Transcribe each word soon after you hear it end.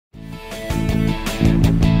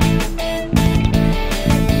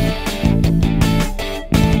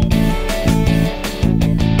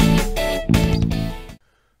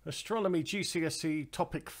Astronomy GCSE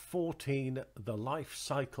Topic 14, the life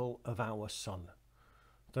cycle of our Sun.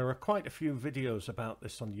 There are quite a few videos about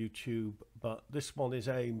this on YouTube, but this one is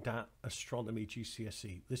aimed at Astronomy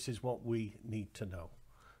GCSE. This is what we need to know.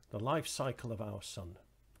 The life cycle of our Sun.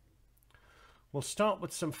 We'll start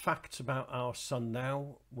with some facts about our Sun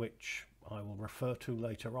now, which I will refer to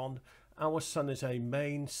later on. Our Sun is a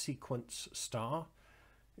main sequence star.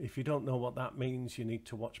 If you don't know what that means, you need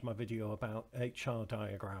to watch my video about HR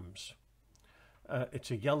diagrams. It's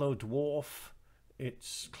a yellow dwarf.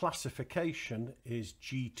 Its classification is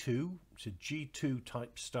G2. It's a G2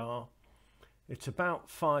 type star. It's about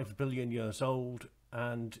 5 billion years old,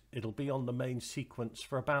 and it'll be on the main sequence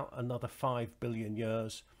for about another 5 billion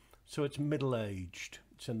years. So it's middle-aged.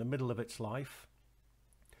 It's in the middle of its life.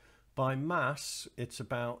 By mass, it's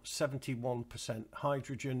about 71%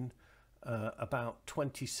 hydrogen, about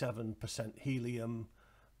 27% helium,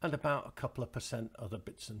 and about a couple of percent other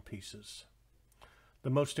bits and pieces.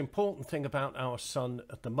 The most important thing about our Sun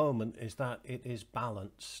at the moment is that it is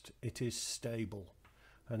balanced, it is stable,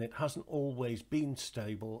 and it hasn't always been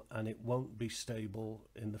stable, and it won't be stable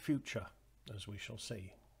in the future, as we shall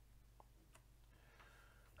see.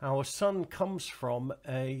 Our Sun comes from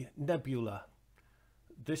a nebula.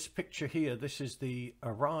 This picture here, this is the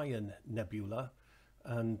Orion Nebula,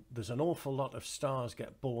 and there's an awful lot of stars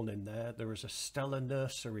get born in there. There is a stellar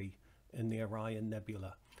nursery in the Orion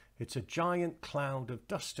Nebula. It's a giant cloud of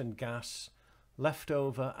dust and gas left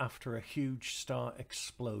over after a huge star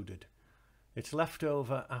exploded. It's left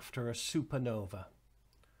over after a supernova.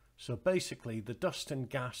 So basically, the dust and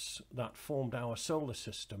gas that formed our solar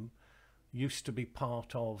system used to be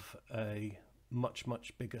part of a much,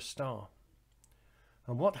 much bigger star.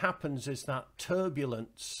 And what happens is that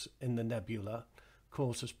turbulence in the nebula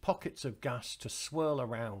causes pockets of gas to swirl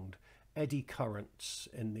around, eddy currents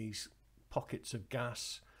in these pockets of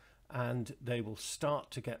gas, and they will start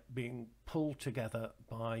to get being pulled together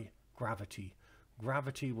by gravity.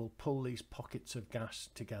 Gravity will pull these pockets of gas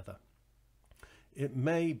together. It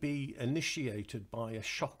may be initiated by a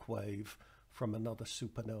shock wave from another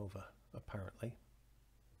supernova, apparently.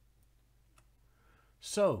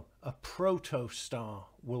 So a protostar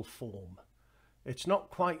will form. It's not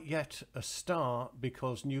quite yet a star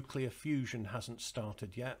because nuclear fusion hasn't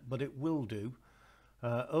started yet, but it will do.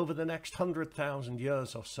 Over the next 100,000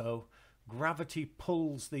 years or so, gravity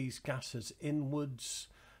pulls these gases inwards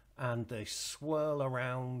and they swirl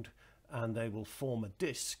around and they will form a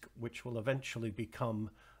disk which will eventually become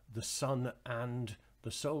the Sun and the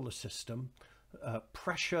solar system.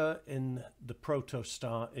 Pressure in the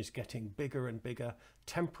protostar is getting bigger and bigger.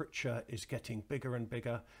 Temperature is getting bigger and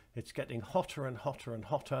bigger. It's getting hotter and hotter and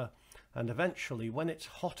hotter. And eventually, when it's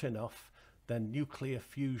hot enough, then nuclear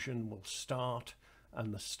fusion will start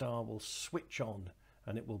and the star will switch on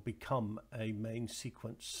and it will become a main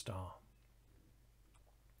sequence star.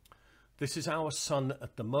 This is our Sun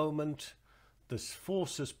at the moment. There's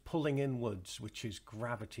forces pulling inwards, which is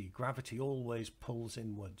gravity. Gravity always pulls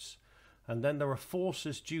inwards. And then there are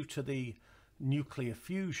forces due to the nuclear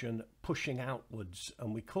fusion pushing outwards,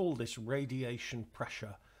 and we call this radiation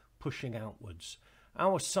pressure pushing outwards.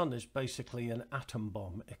 Our Sun is basically an atom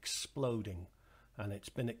bomb exploding, and it's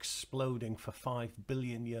been exploding for 5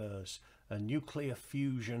 billion years. A nuclear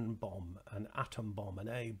fusion bomb, an atom bomb, an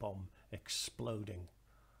A-bomb exploding.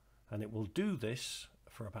 And it will do this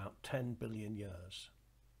for about 10 billion years.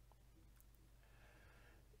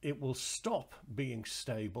 It will stop being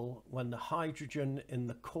stable when the hydrogen in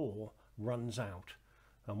the core runs out.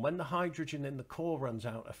 And when the hydrogen in the core runs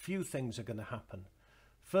out, a few things are going to happen.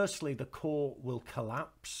 Firstly, the core will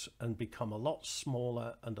collapse and become a lot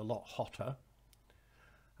smaller and a lot hotter.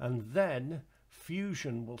 And then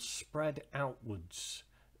fusion will spread outwards.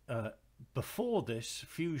 Before this,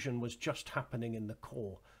 fusion was just happening in the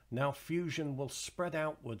core. Now fusion will spread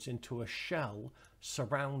outwards into a shell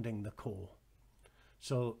surrounding the core.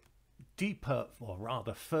 So deeper, or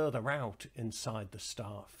rather further out inside the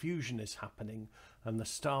star, fusion is happening and the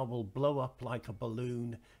star will blow up like a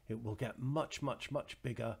balloon. It will get much, much, much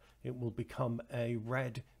bigger. It will become a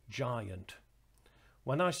red giant.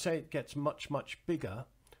 When I say it gets much, much bigger,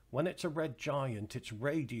 when it's a red giant, its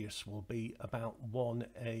radius will be about 1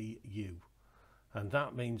 AU. And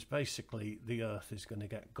that means basically the Earth is going to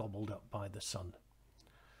get gobbled up by the Sun.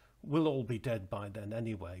 We'll all be dead by then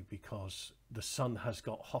anyway, because the Sun has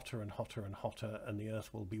got hotter and hotter and hotter, and the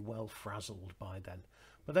Earth will be well frazzled by then.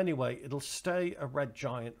 But anyway, it'll stay a red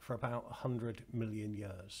giant for about 100 million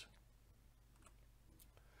years.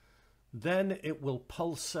 Then it will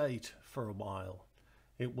pulsate for a while.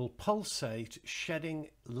 It will pulsate, shedding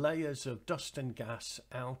layers of dust and gas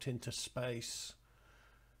out into space.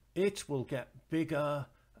 it will get bigger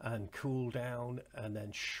and cool down and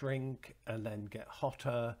then shrink and then get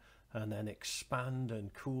hotter and then expand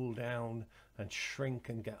and cool down and shrink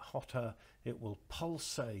and get hotter. It will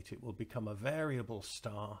pulsate, it will become a variable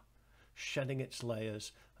star, shedding its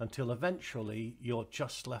layers until eventually you're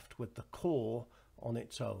just left with the core on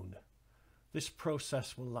its own. This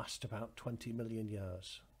process will last about 20 million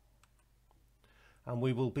years. And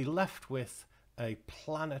we will be left with a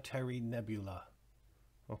planetary nebula.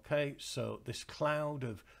 Okay, so this cloud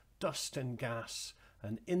of dust and gas,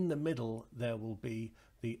 and in the middle there will be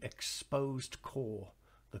the exposed core,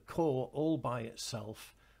 the core all by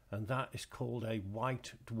itself, and that is called a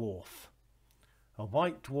white dwarf. A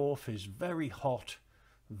white dwarf is very hot,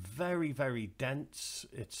 very, very dense.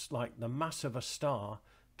 It's like the mass of a star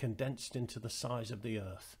condensed into the size of the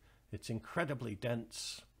Earth. It's incredibly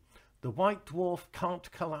dense. The white dwarf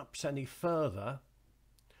can't collapse any further,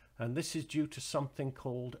 and this is due to something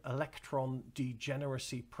called electron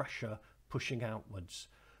degeneracy pressure pushing outwards.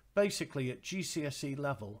 Basically, at GCSE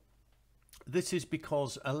level, this is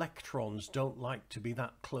because electrons don't like to be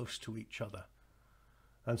that close to each other.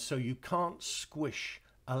 And so you can't squish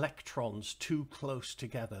electrons too close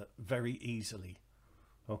together very easily,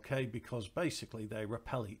 okay, because basically they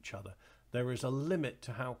repel each other. There is a limit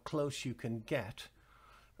to how close you can get,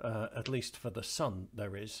 at least for the sun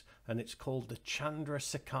there is, and it's called the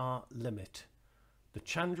Chandrasekhar limit. The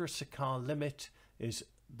Chandrasekhar limit is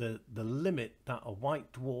the limit that a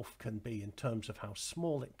white dwarf can be in terms of how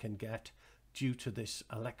small it can get due to this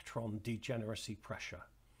electron degeneracy pressure.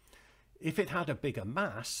 If it had a bigger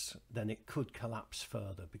mass, then it could collapse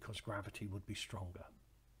further because gravity would be stronger.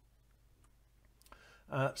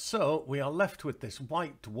 So we are left with this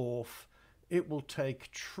white dwarf. It will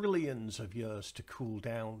take trillions of years to cool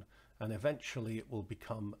down, and eventually it will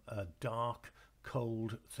become a dark,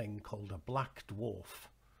 cold thing called a black dwarf.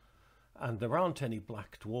 And there aren't any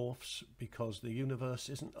black dwarfs because the universe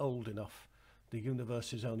isn't old enough. The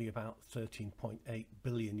universe is only about 13.8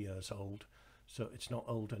 billion years old, so it's not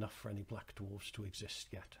old enough for any black dwarfs to exist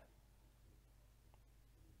yet.